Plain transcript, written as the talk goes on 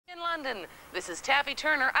London. This is Taffy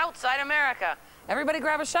Turner outside America. Everybody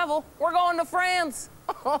grab a shovel. We're going to France.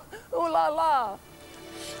 Ooh la la.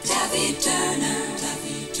 Taffy Turner,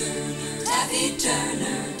 Taffy Turner, Taffy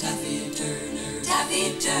Turner, Taffy Turner,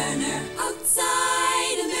 Taffy Turner,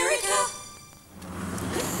 outside America.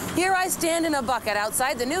 Here I stand in a bucket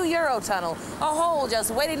outside the new Eurotunnel, a hole just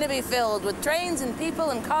waiting to be filled with trains and people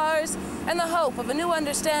and cars, and the hope of a new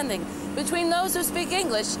understanding between those who speak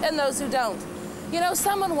English and those who don't. You know,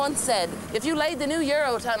 someone once said, if you laid the new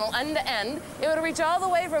Eurotunnel end to end, it would reach all the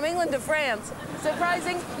way from England to France.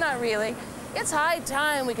 Surprising? Not really. It's high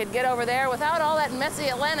time we could get over there without all that messy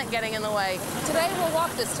Atlantic getting in the way. Today we'll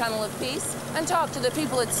walk this tunnel of peace and talk to the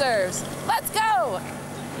people it serves. Let's go!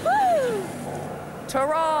 Woo!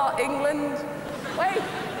 Ta-ra, England. Wait.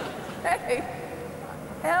 Hey.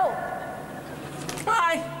 Help.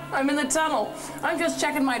 Hi. I'm in the tunnel. I'm just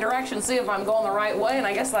checking my directions, see if I'm going the right way, and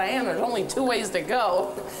I guess I am. There's only 2 ways to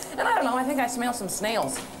go. And I don't know, I think I smell some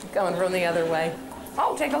snails coming from the other way.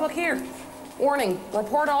 Oh, take a look here. Warning,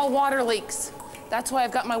 report all water leaks. That's why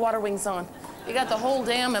I've got my water wings on. You got the whole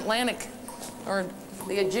damn Atlantic or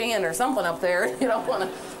the Aegean or something up there. You don't want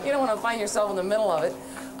to find yourself in the middle of it.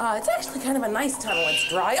 It's actually kind of a nice tunnel. It's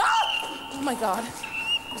dry. Oh my God,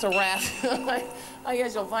 there's a rat. I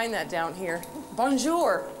guess you'll find that down here.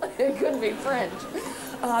 Bonjour. It could be French.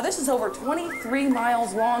 This is over 23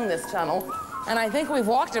 miles long, this tunnel, and I think we've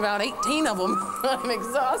walked about 18 of them. I'm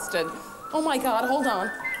exhausted. Oh my God, hold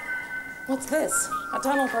on. What's this? A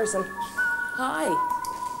tunnel person. Hi.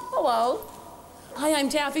 Hello. Hi, I'm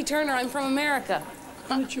Taffy Turner. I'm from America.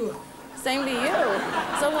 Bonjour. Same to you.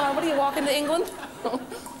 So, what are you walking to England?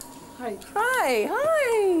 Hi. Hi,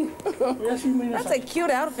 hi. Yes, you mean That's a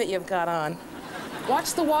cute outfit you've got on.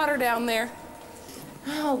 Watch the water down there.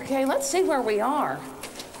 Okay, let's see where we are.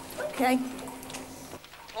 Okay.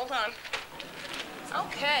 Hold on.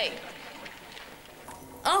 Okay.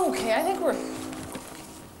 Okay, I think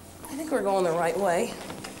we're going the right way.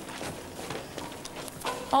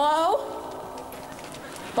 Hello?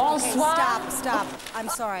 Bonsoir. Okay, stop. I'm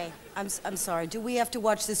sorry. I'm sorry. Do we have to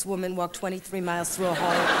watch this woman walk 23 miles through a hole?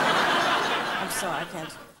 I'm sorry, I can't.